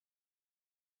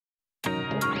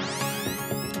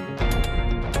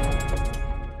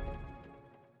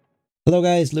Hello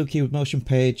guys, Luke here with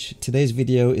MotionPath. Today's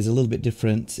video is a little bit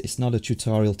different. It's not a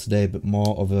tutorial today, but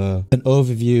more of an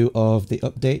overview of the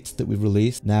update that we've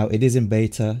released. Now it is in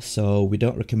beta, so we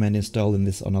don't recommend installing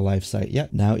this on a live site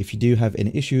yet. Now if you do have any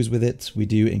issues with it, we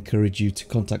do encourage you to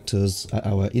contact us at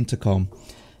our intercom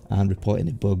and report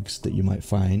any bugs that you might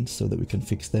find so that we can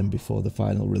fix them before the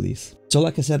final release. So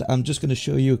like I said, I'm just going to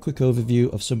show you a quick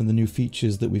overview of some of the new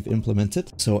features that we've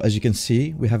implemented. So as you can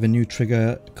see, we have a new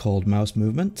trigger called mouse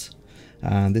movement.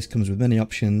 And this comes with many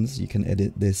options. You can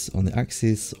edit this on the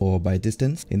axis or by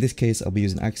distance. In this case, I'll be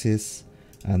using axis,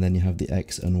 and then you have the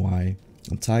X and Y.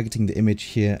 I'm targeting the image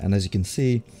here, and as you can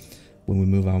see, when we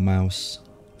move our mouse,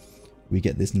 we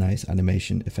get this nice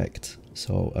animation effect.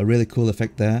 So a really cool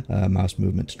effect there, mouse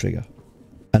movement trigger.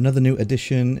 Another new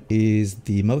addition is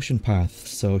the MotionPath.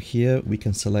 So here we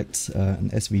can select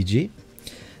an SVG.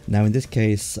 Now in this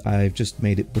case, I've just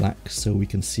made it black so we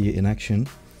can see it in action.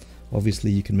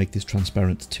 Obviously you can make this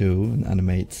transparent too and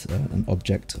animate an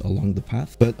object along the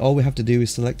path. But all we have to do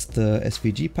is select the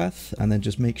SVG path and then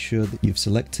just make sure that you've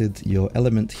selected your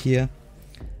element here.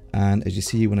 And as you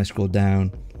see, when I scroll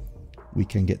down, we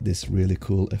can get this really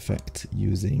cool effect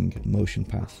using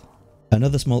MotionPath.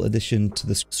 Another small addition to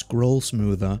the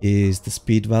ScrollSmoother is the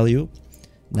speed value.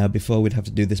 Now before we'd have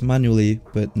to do this manually,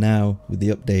 but now with the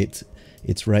update,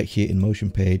 it's right here in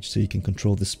MotionPath, so you can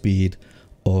control the speed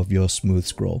of your smooth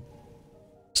scroll.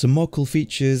 Some more cool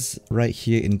features right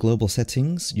here in global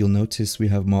settings. You'll notice we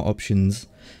have more options.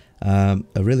 A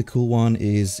really cool one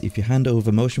is if you hand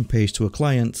over MotionPath to a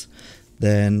client,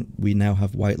 then we now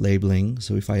have white labeling.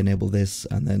 So if I enable this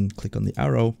and then click on the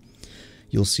arrow,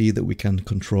 you'll see that we can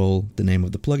control the name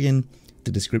of the plugin,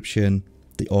 the description,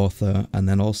 the author, and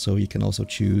then also you can also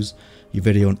choose your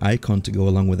very own icon to go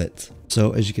along with it.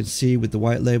 So as you can see with the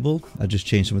white label, I just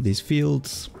changed some of these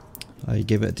fields. I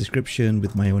gave it a description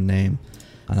with my own name,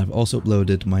 and I've also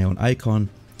uploaded my own icon.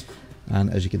 And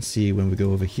as you can see, when we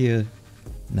go over here,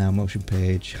 now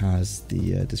MotionPath has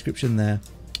the description there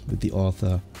with the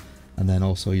author, and then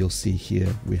also you'll see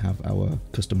here we have our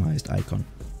customized icon.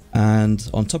 And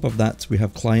on top of that, we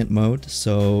have client mode.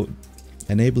 So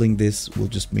enabling this will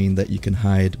just mean that you can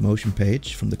hide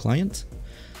MotionPath from the client,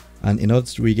 and in order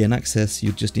to regain access,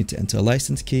 you just need to enter a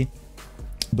license key.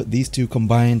 But these two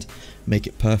combined make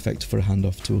it perfect for a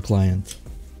handoff to a client.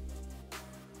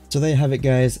 So there you have it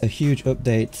guys, a huge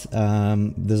update.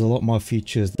 There's a lot more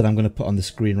features that I'm going to put on the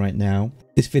screen right now.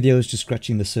 This video is just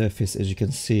scratching the surface, as you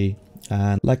can see.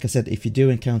 And like I said, if you do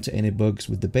encounter any bugs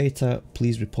with the beta,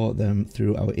 please report them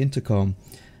through our intercom,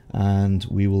 and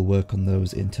we will work on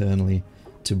those internally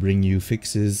to bring you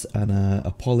fixes and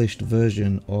a polished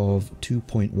version of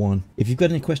 2.1. If you've got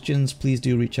any questions, please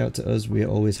do reach out to us. We are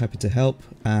always happy to help,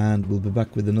 and we'll be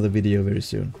back with another video very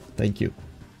soon. Thank you.